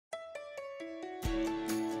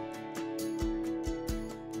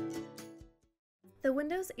The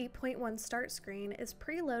Windows 8.1 Start screen is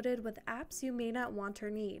preloaded with apps you may not want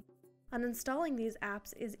or need. Uninstalling these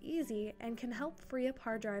apps is easy and can help free up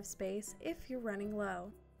hard drive space if you're running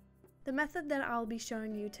low. The method that I'll be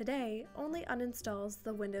showing you today only uninstalls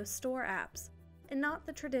the Windows Store apps, and not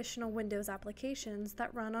the traditional Windows applications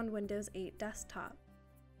that run on Windows 8 desktop.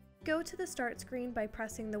 Go to the Start screen by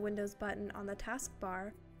pressing the Windows button on the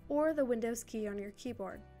taskbar or the Windows key on your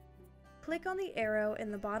keyboard. Click on the arrow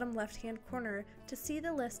in the bottom left-hand corner to see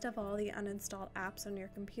the list of all the uninstalled apps on your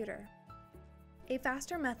computer. A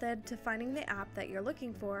faster method to finding the app that you're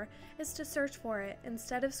looking for is to search for it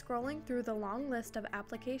instead of scrolling through the long list of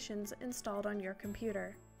applications installed on your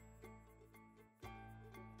computer.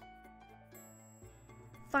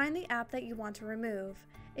 Find the app that you want to remove.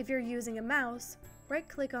 If you're using a mouse,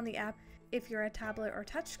 right-click on the app. If you're a tablet or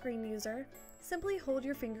touchscreen user, simply hold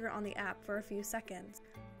your finger on the app for a few seconds.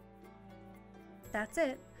 That's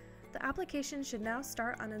it. The application should now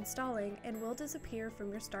start uninstalling and will disappear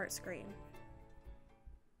from your Start screen.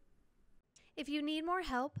 If you need more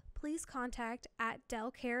help, please contact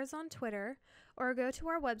 @Dell Cares on Twitter or go to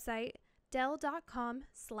our website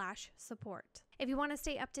dell.com/support. If you want to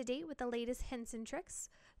stay up to date with the latest hints and tricks,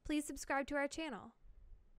 please subscribe to our channel.